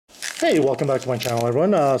Hey, welcome back to my channel,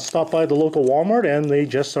 everyone. Stopped by the local Walmart and they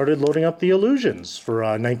just started loading up the Illusions for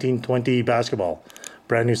 1920 basketball.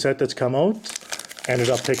 Brand new set that's come out. Ended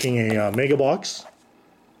up picking a mega box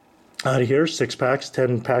out of here, 6 packs,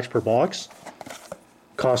 10 packs per box.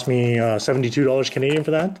 Cost me $72 Canadian for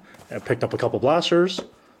that. I picked up a couple blasters,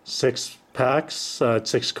 6 packs,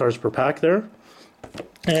 6 cards per pack there.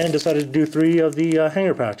 And decided to do 3 of the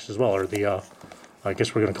hanger packs as well, or the, I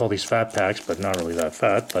guess we're going to call these fat packs, but not really that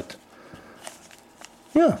fat, but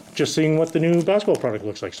yeah, just seeing what the new basketball product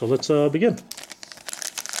looks like. So let's begin.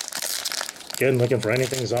 Again, looking for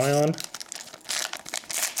anything Zion.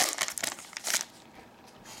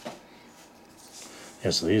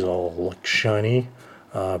 Yeah, so these all look shiny.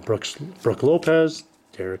 Brooke Lopez,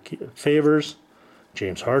 Derek Favors,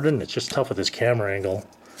 James Harden. It's just tough with this camera angle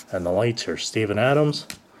and the lights here. Steven Adams,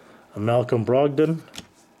 Malcolm Brogdon,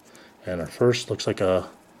 and our first looks like a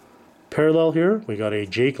parallel here. We got a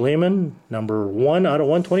Jake Layman, number 1 out of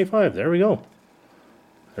 125. There we go.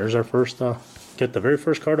 There's our first, get the very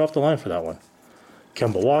first card off the line for that one.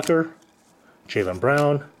 Kemba Walker, Jaylen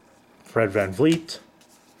Brown, Fred VanVleet.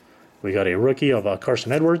 We got a rookie of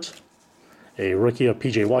Carson Edwards, a rookie of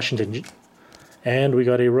PJ Washington, and we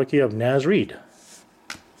got a rookie of Naz Reid.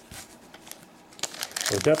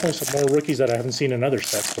 So definitely some more rookies that I haven't seen in other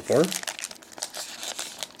sets before.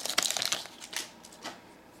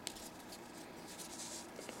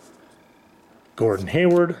 Gordon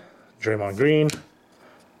Hayward, Draymond Green,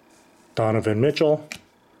 Donovan Mitchell,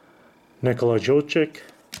 Nikola Jokic.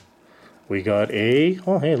 We got a,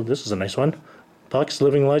 oh hey, this is a nice one. Bucks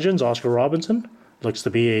Living Legends, Oscar Robertson. Looks to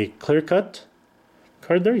be a clear-cut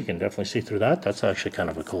card there. You can definitely see through that. That's actually kind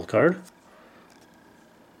of a cool card.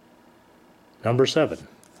 Number 7.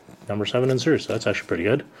 Number 7 in series, so that's actually pretty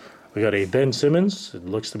good. We got a Ben Simmons. It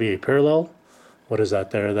looks to be a parallel. What is that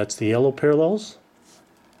there? That's the yellow parallels.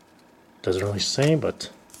 Doesn't really say,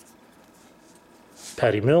 but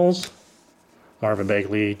Patty Mills, Marvin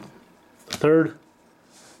Bagley III,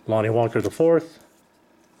 Lonnie Walker IV,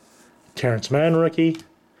 Terrence Mann rookie,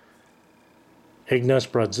 Ignas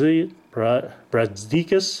Brazdeikis,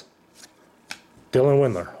 Dylan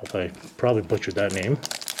Windler. Hope I probably butchered that name.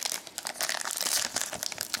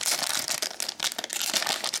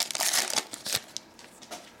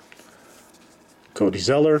 Cody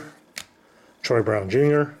Zeller, Troy Brown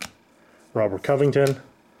Jr., Robert Covington,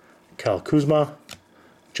 Kyle Kuzma,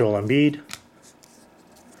 Joel Embiid,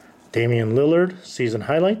 Damian Lillard, season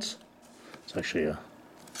highlights. It's actually a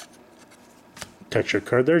textured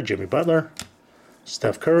card there. Jimmy Butler,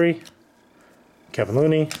 Steph Curry, Kevin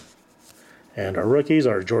Looney, and our rookies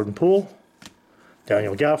are Jordan Poole,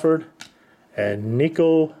 Daniel Gafford, and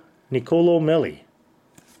Nicolo Melli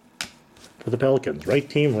for the Pelicans. Right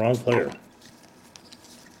team, wrong player.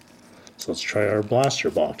 So let's try our blaster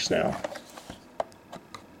box now.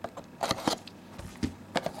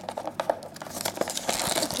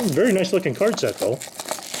 Very nice looking card set though.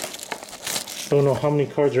 Don't know how many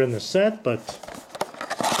cards are in the set, but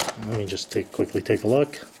let me just quickly take a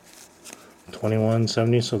look. 21,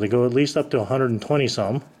 70, so they go at least up to 120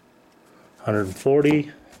 some.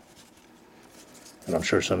 140. And I'm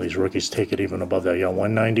sure some of these rookies take it even above that. Yeah,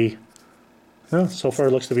 190. Well, so far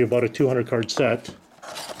it looks to be about a 200 card set.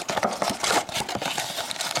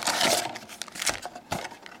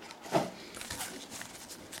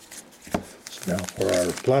 Now for our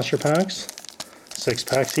blaster packs, 6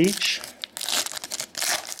 packs each.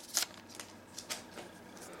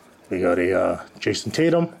 We got a Jason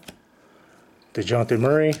Tatum, DeJounte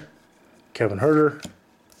Murray, Kevin Huerter,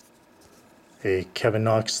 a Kevin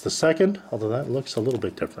Knox II, although that looks a little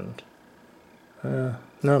bit different. No,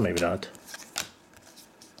 maybe not.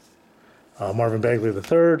 Marvin Bagley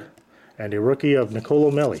III, and a rookie of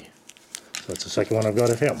Nicolo Melli. So that's the second one I've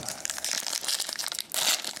got of him.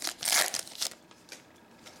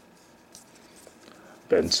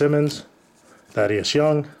 Ben Simmons, Thaddeus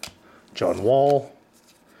Young, John Wall,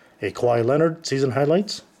 a Kawhi Leonard, season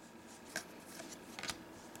highlights,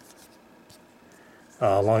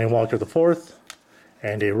 Lonnie Walker IV,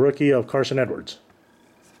 and a rookie of Carson Edwards.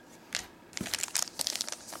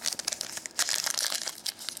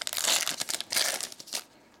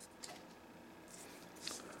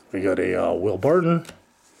 We got a Will Barton,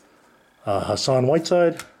 Hassan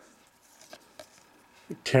Whiteside,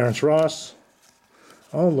 Terrence Ross.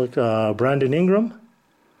 Oh, look, Brandon Ingram.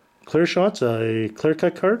 Clear shots, a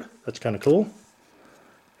clear-cut card. That's kind of cool.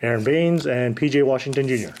 Aaron Baines and PJ Washington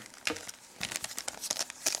Jr.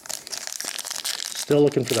 Still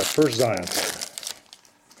looking for that first Zion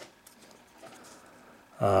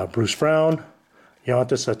card. Bruce Brown,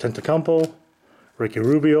 Giannis Antetokounmpo, Ricky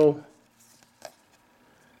Rubio,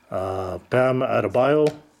 Bam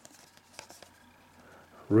Adebayo,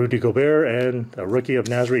 Rudy Gobert, and a rookie of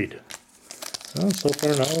Naz Reid. Well, so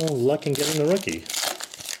far, no luck in getting the rookie.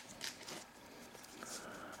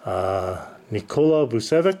 Nikola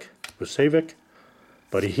Vucevic,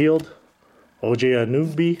 Buddy Hield, OJ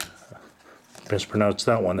Anunoby, mispronounced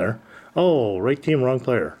that one there. Oh, right team, wrong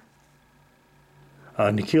player.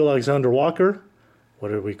 Nikhil Alexander-Walker,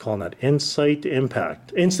 what are we calling that? Instant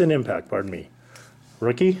Impact, pardon me.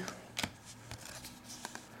 Rookie.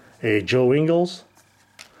 A Joe Ingles,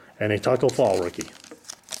 and a Taco Fall rookie.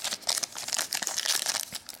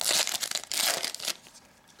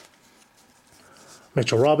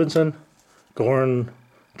 Mitchell Robinson, Goran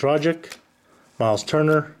Dragic, Miles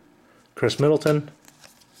Turner, Chris Middleton,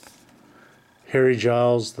 Harry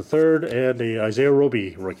Giles III, and a Isaiah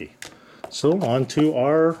Roby rookie. So on to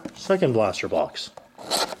our second blaster box.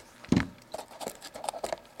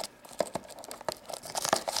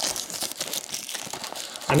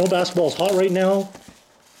 I know basketball is hot right now,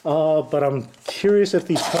 but I'm curious if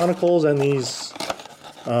these Chronicles and these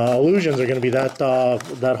Illusions are going to be that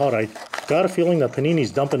hot. I got a feeling that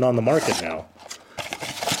Panini's dumping on the market now.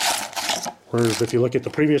 Whereas if you look at the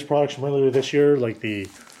previous products from earlier this year, like the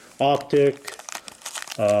Optic,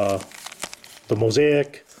 the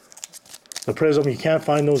Mosaic, the Prism, you can't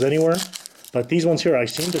find those anywhere. But these ones here, I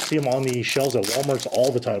seem to see them on the shelves at Walmart's all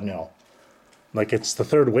the time now. Like it's the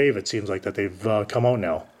third wave, it seems like, that they've come out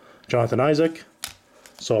now. Jonathan Isaac.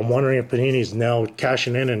 So I'm wondering if Panini's now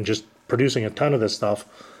cashing in and just producing a ton of this stuff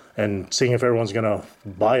and seeing if everyone's going to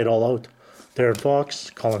buy it all out. Darren Fox,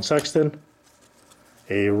 Colin Sexton,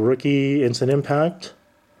 a rookie instant impact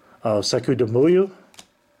of Sekou Doumbouya,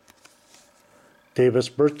 Davis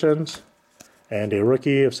Bertans, and a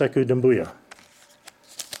rookie of Sekou Doumbouya.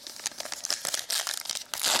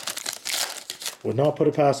 Would not put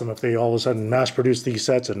it past them if they all of a sudden mass-produced these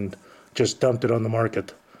sets and just dumped it on the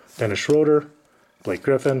market. Dennis Schroeder, Blake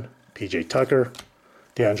Griffin, PJ Tucker,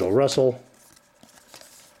 D'Angelo Russell,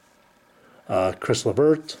 Karis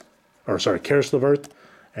LeVert,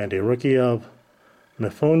 and a rookie of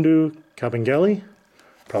Mfiondu Kabengele.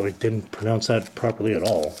 Probably didn't pronounce that properly at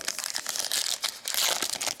all.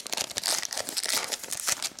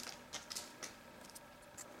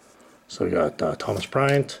 So we got Thomas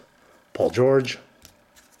Bryant, Paul George,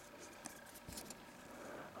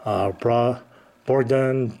 Bogdanovich,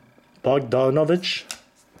 I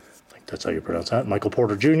think that's how you pronounce that, Michael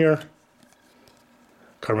Porter Jr.,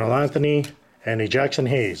 Carmelo Anthony, and a Jackson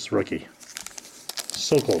Hayes rookie.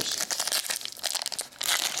 So close.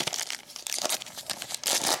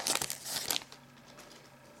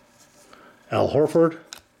 Al Horford,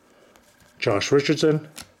 Josh Richardson,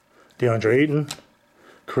 DeAndre Ayton,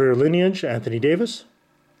 career lineage, Anthony Davis,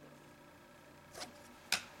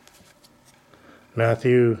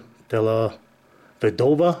 Matthew Della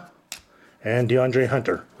Vedova, and DeAndre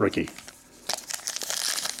Hunter, rookie.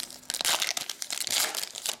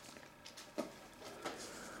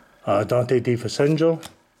 Dante DiVincenzo,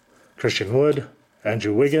 Christian Wood,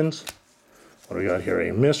 Andrew Wiggins. What do we got here?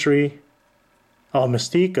 A Mystique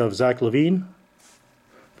of Zach LaVine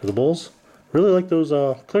for the Bulls. Really like those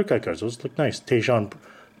clear cut cards. Those look nice.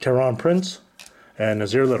 Teron Prince and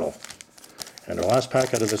Nazir Little. And our last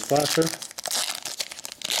pack out of this blaster,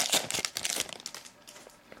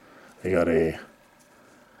 we got a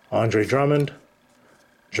Andre Drummond,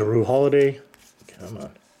 Jrue Holiday, come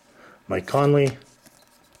on, Mike Conley,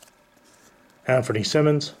 Anthony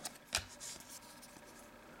Simmons,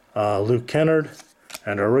 Luke Kennard,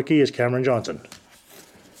 and our rookie is Cameron Johnson.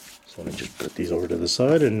 So let me just put these over to the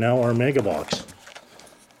side, and now our mega box.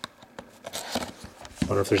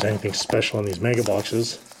 Wonder if there's anything special in these mega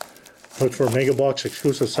boxes. Look for mega box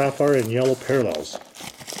exclusive sapphire and yellow parallels.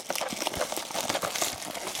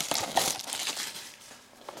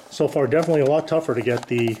 So far, definitely a lot tougher to get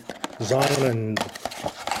the Zion and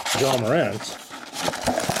Ja Morant.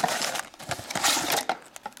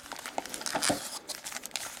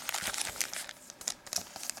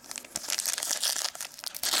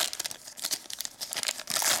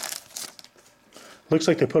 Looks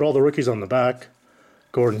like they put all the rookies on the back.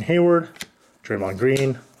 Gordon Hayward, Draymond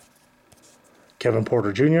Green, Kevin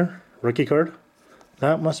Porter Jr., rookie card.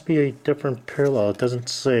 That must be a different parallel. It doesn't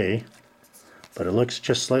say, but it looks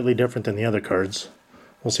just slightly different than the other cards.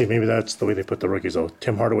 We'll see. Maybe that's the way they put the rookies out.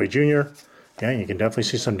 Tim Hardaway Jr. Yeah, you can definitely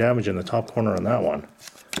see some damage in the top corner on that one.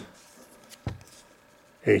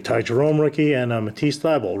 A Ty Jerome rookie and a Matisse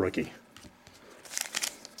Thybulle rookie.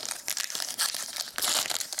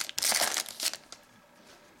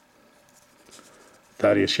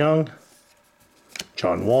 Thaddeus Young,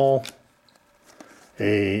 John Wall,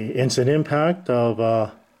 a instant impact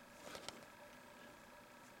of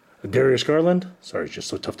Darius Garland. Sorry, it's just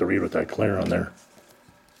so tough to read with that glare on there.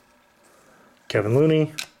 Kevin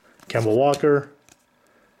Looney, Kemba Walker,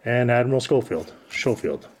 and Admiral Schofield.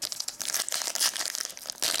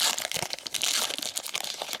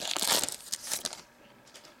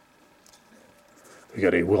 We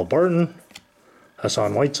got a Will Barton,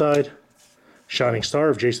 Hassan Whiteside, Shining Star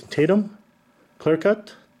of Jason Tatum, clear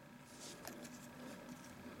cut.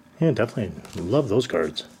 Yeah, definitely love those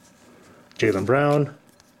cards. Jaylen Brown,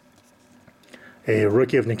 a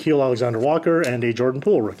rookie of Nickeil Alexander-Walker, and a Jordan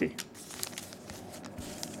Poole rookie.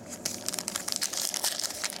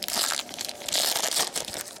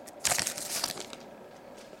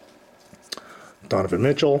 Donovan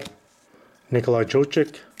Mitchell, Nikolai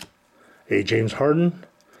Jokic, a James Harden,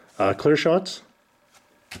 clear shots.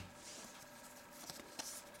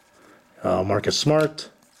 Marcus Smart,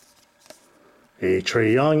 a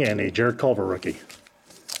Trae Young, and a Jared Culver rookie.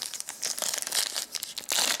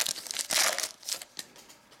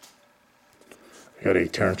 We got a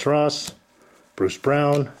Terrence Ross, Bruce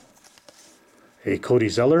Brown, a Cody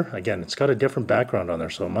Zeller. Again, it's got a different background on there,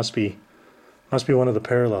 so it must be one of the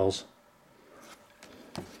parallels.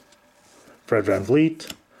 Fred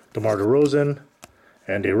VanVleet, DeMar DeRozan,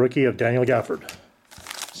 and a rookie of Daniel Gafford.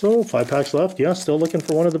 So 5 packs left. Yeah, still looking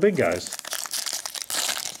for one of the big guys.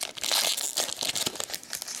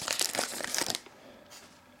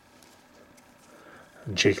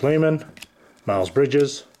 Jake Layman, Miles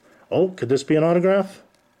Bridges. Oh, could this be an autograph?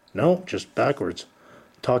 No, just backwards.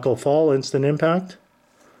 Taco Fall, Instant Impact.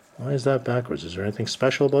 Why is that backwards? Is there anything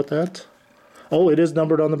special about that? Oh, it is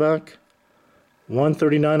numbered on the back.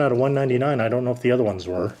 139 out of 199. I don't know if the other ones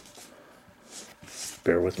were.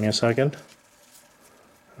 Bear with me a second.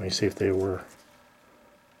 Let me see if they were.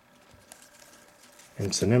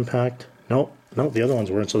 Instant Impact. Nope, the other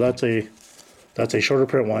ones weren't. So that's a shorter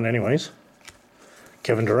print one anyways.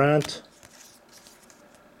 Kevin Durant,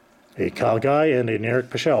 a Kyle Guy, and an Eric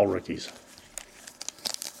Paschall rookies.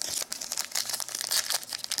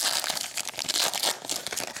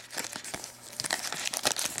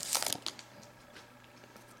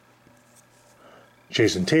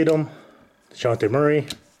 Jason Tatum, DeJounte Murray,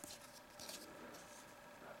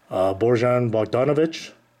 Bojan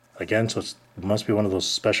Bogdanovic. Again, so it must be one of those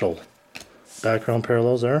special background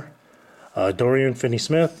parallels there. Dorian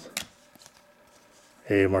Finney-Smith,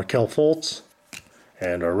 a Markelle Fultz,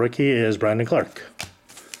 and our rookie is Brandon Clark.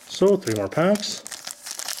 So 3 more packs.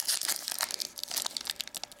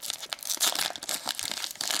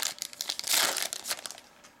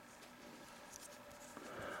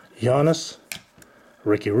 Giannis,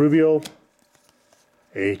 Ricky Rubio,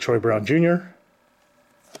 a Troy Brown Jr.,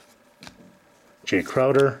 Jay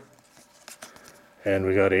Crowder, and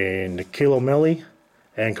we got a Nikhil O'Malley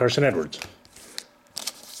and Carson Edwards.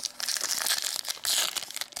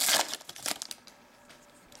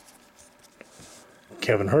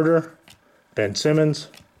 Kevin Huerter, Ben Simmons,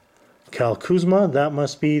 Kyle Kuzma. That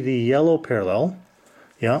must be the yellow parallel.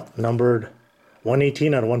 Yeah, numbered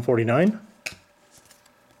 118 out of 149.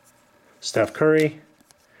 Steph Curry.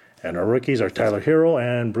 And our rookies are Tyler Hero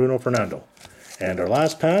and Bruno Fernando. And our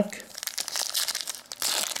last pack.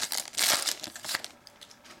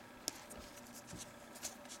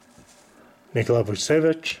 Nikola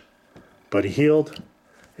Vucevic, Buddy Hield,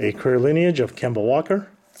 a career lineage of Kemba Walker,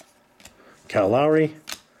 Kyle Lowry,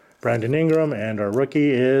 Brandon Ingram, and our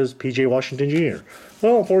rookie is PJ Washington Jr.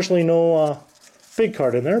 Well, unfortunately, no big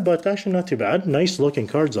card in there, but actually not too bad. Nice looking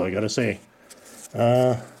cards, though, I gotta say.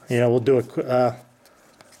 Yeah, we'll do a.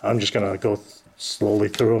 I'm just gonna go slowly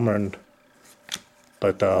through them,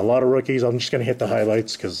 but a lot of rookies. I'm just gonna hit the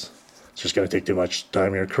highlights because it's just gonna take too much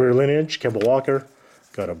time here. Career lineage, Kemba Walker.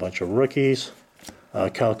 Got a bunch of rookies.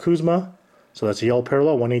 Kyle Kuzma. So that's a yellow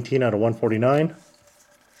parallel, 118 out of 149.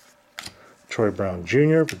 Troy Brown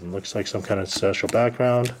Jr., but looks like some kind of special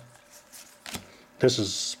background. This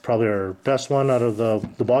is probably our best one out of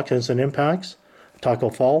the box, Instant Impacts. Taco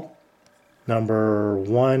Fall, number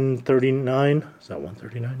 139. Is that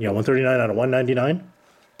 139? Yeah, 139 out of 199.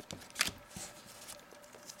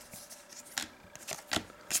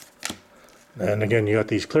 And again, you got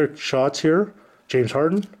these clear shots here. James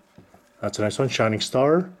Harden, that's a nice one. Shining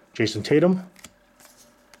Star, Jason Tatum.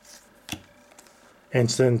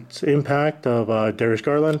 Instant Impact of Darius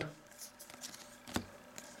Garland.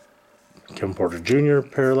 Kevin Porter Jr.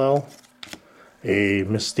 parallel. A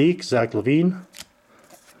Mystique, Zach LaVine.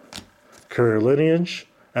 Career lineage,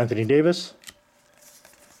 Anthony Davis.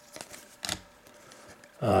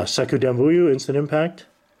 Sekou Dembuyu, Instant Impact.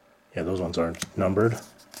 Yeah, those ones aren't numbered.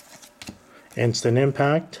 Instant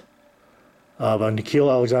Impact of Nickeil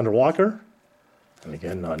Alexander-Walker. And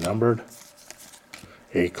again, not numbered.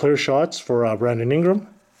 A clear shots for Brandon Ingram.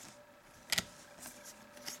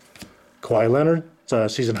 Kawhi Leonard,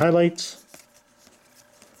 season highlights.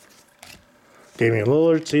 Damian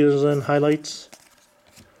Lillard, season highlights.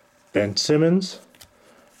 Ben Simmons,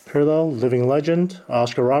 parallel, living legend.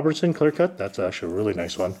 Oscar Robertson, clear cut. That's actually a really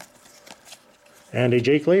nice one. And a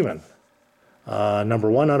Jake Layman, number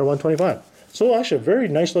 1 out of 125. So actually a very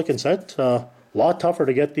nice looking set. A lot tougher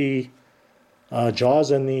to get the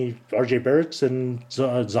Jaws and the RJ Barretts and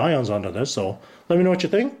Zions onto this. So let me know what you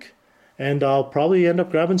think. And I'll probably end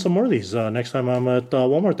up grabbing some more of these next time I'm at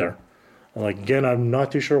Walmart there. Like, again, I'm not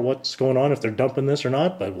too sure what's going on, if they're dumping this or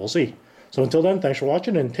not, but we'll see. So until then, thanks for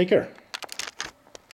watching and take care.